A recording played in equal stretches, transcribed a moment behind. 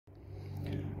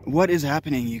What is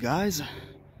happening, you guys?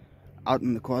 Out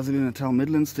in the KwaZulu-Natal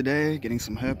Midlands today, getting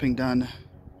some herping done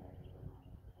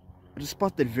at a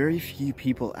spot that very few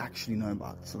people actually know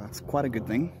about, so that's quite a good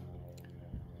thing.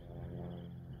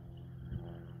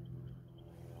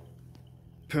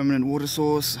 Permanent water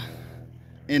source,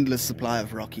 endless supply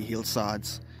of rocky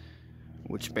hillsides,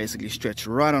 which basically stretch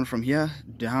right on from here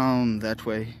down that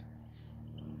way,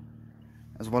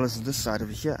 as well as this side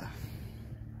over here.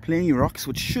 Plenty rocks,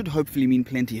 which should hopefully mean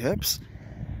plenty herps.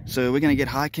 So we're going to get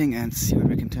hiking and see what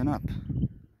we can turn up.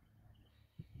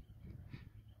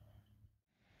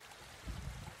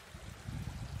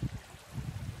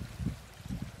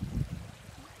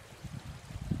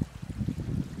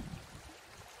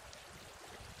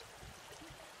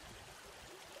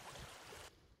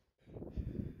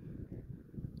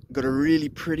 Got a really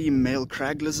pretty male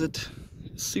crag lizard.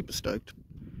 Super stoked.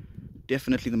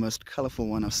 Definitely the most colorful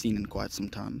one I've seen in quite some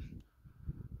time.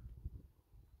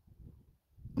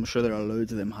 I'm sure there are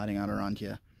loads of them hiding out around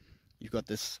here. You've got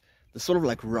this sort of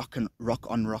like rock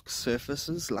on rock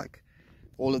surfaces, like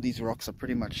all of these rocks are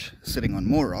pretty much sitting on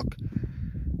more rock,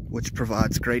 which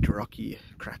provides great rocky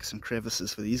cracks and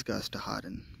crevices for these guys to hide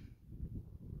in.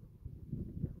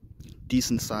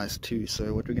 Decent size too,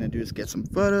 so what we're going to do is get some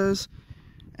photos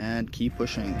and keep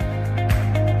pushing.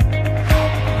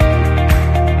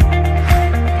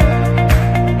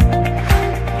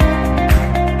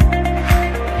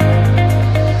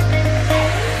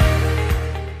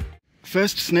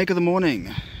 First snake of the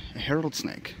morning, a herald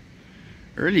snake.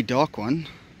 A really dark one,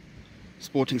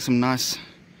 sporting some nice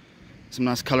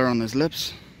color on those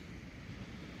lips.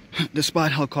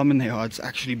 Despite how common they are, it's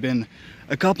actually been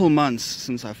a couple months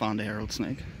since I found a herald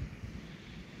snake.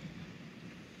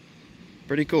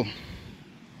 Pretty cool.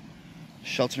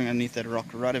 Sheltering underneath that rock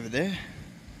right over there.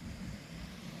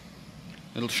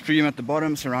 Little stream at the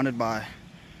bottom, surrounded by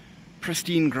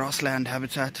pristine grassland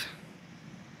habitat.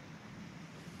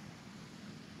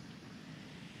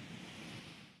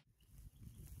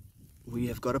 We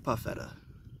have got a puff adder.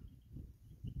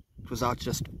 It was out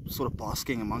just sort of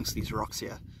basking amongst these rocks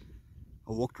here.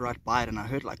 I walked right by it and I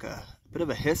heard like a bit of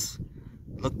a hiss.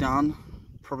 Looked down,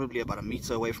 probably about a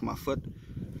meter away from my foot.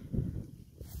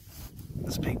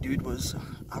 This big dude was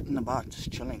out and about, just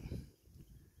chilling.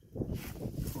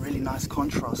 Really nice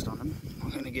contrast on him. I'm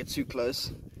not going to get too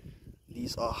close.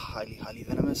 These are highly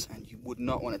venomous, and you would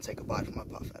not want to take a bite from a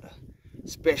puff adder.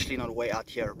 Especially not way out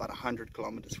here, about 100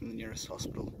 kilometers from the nearest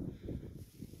hospital.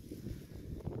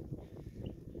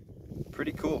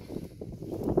 Pretty cool.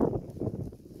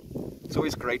 It's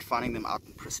always great finding them out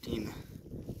in pristine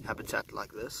habitat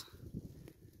like this.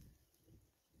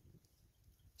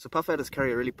 So puff adders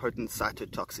carry a really potent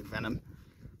cytotoxic venom.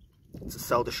 It's a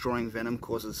cell-destroying venom,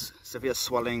 causes severe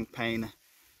swelling, pain,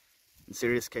 in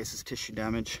serious cases tissue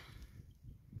damage.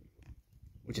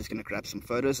 We're just going to grab some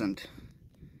photos and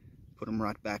put him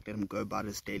right back, let him go about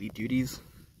his daily duties.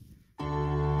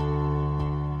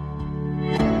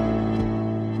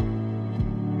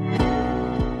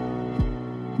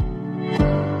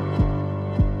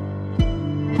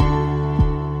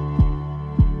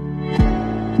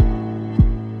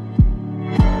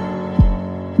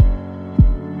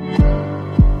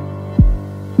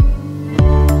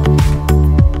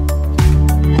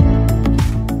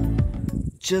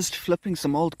 Just flipping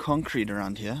some old concrete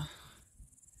around here,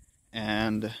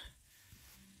 and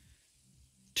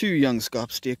two young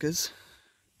scarpstekers.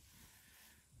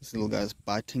 This little guy's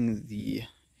biting the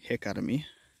heck out of me.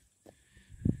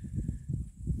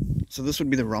 So this would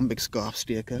be the rhombic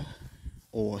scarpsteker,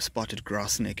 or spotted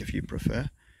grass snake if you prefer.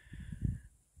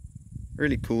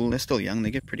 Really cool. They're still young,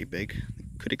 they get pretty big.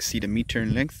 They could exceed a meter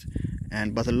in length,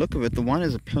 and by the look of it, the one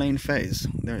is a plain phase.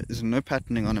 There is no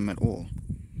patterning on him at all.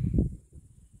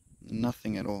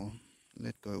 Nothing at all.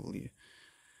 Let go, will you?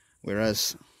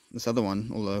 Whereas this other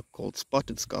one, although called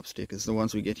spotted scarpstekers, the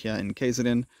ones we get here in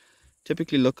KZN,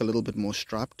 typically look a little bit more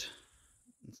striped.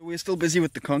 So we're still busy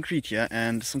with the concrete here,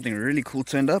 and something really cool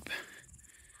turned up.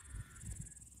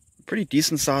 A pretty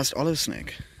decent sized olive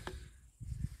snake.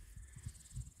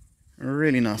 A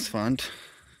really nice find.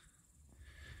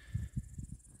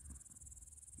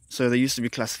 So they used to be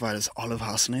classified as olive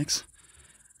house snakes,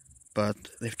 but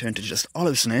they've turned to just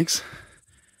olive snakes,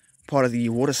 part of the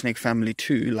water snake family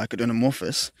too, like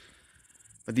Adonomorphus.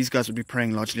 But these guys would be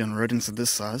preying largely on rodents of this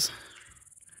size.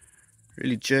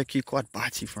 Really jerky, quite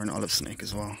bitey for an olive snake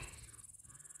as well.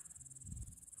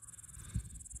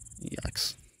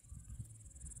 Yikes.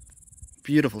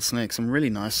 Beautiful snake, some really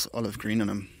nice olive green in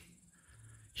them.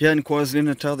 Here in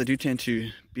KwaZulu-Natal they do tend to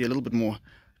be a little bit more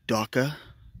darker.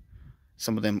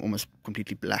 Some of them almost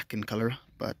completely black in color,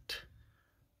 but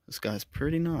this guy's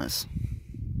pretty nice.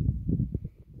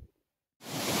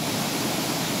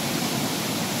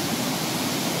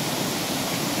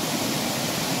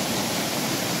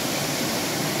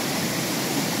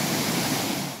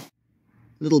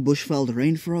 Little bushveld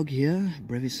rain frog here,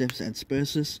 Breviceps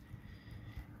adspersus.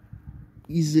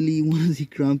 Easily one of the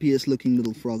grumpiest looking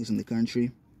little frogs in the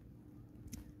country.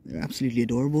 They're absolutely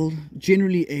adorable.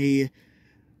 Generally a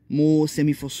more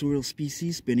semi-fossorial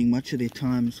species, spending much of their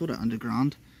time sort of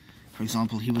underground. For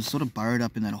example, he was sort of burrowed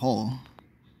up in that hole.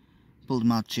 Pulled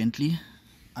him out gently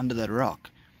under that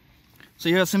rock. So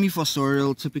yeah,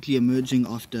 semi-fossorial, typically emerging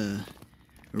after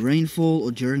rainfall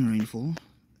or during rainfall.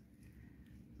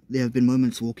 There have been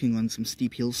moments walking on some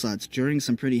steep hillsides during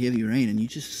some pretty heavy rain, and you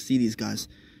just see these guys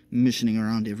missioning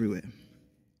around everywhere.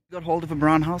 Got hold of a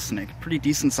brown house snake, pretty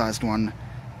decent sized one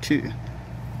too.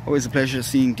 Always a pleasure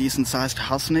seeing decent sized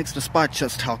house snakes, despite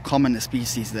just how common a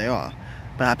species they are.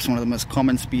 Perhaps one of the most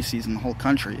common species in the whole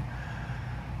country.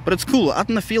 But it's cool, out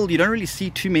in the field you don't really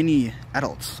see too many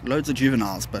adults. Loads of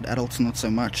juveniles, but adults not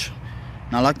so much.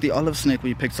 Now like the olive snake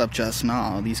we picked up just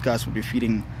now, these guys would be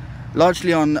feeding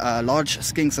largely on large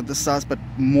skinks at this size, but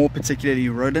more particularly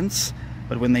rodents.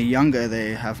 But when they're younger,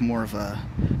 they have more of a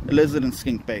lizard and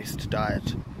skink based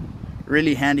diet.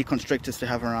 Really handy constrictors to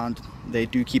have around. They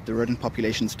do keep the rodent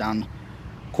populations down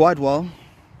quite well.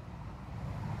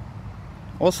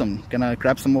 Awesome, gonna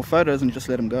grab some more photos and just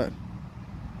let them go.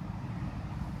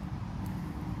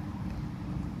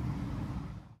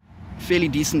 Fairly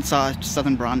decent sized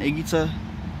southern brown egg eater.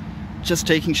 Just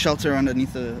taking shelter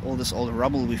underneath all this old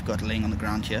rubble we've got laying on the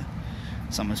ground here.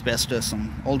 Some asbestos,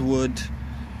 some old wood.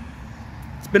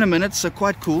 It's been a minute, so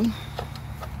quite cool.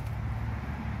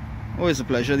 Always a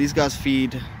pleasure. These guys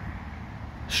feed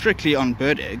strictly on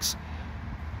bird eggs,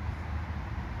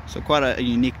 so quite a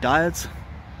unique diet.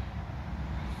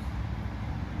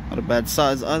 Not a bad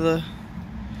size either.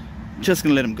 Just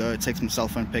gonna let him go, take some cell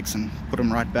phone pics and put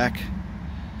him right back.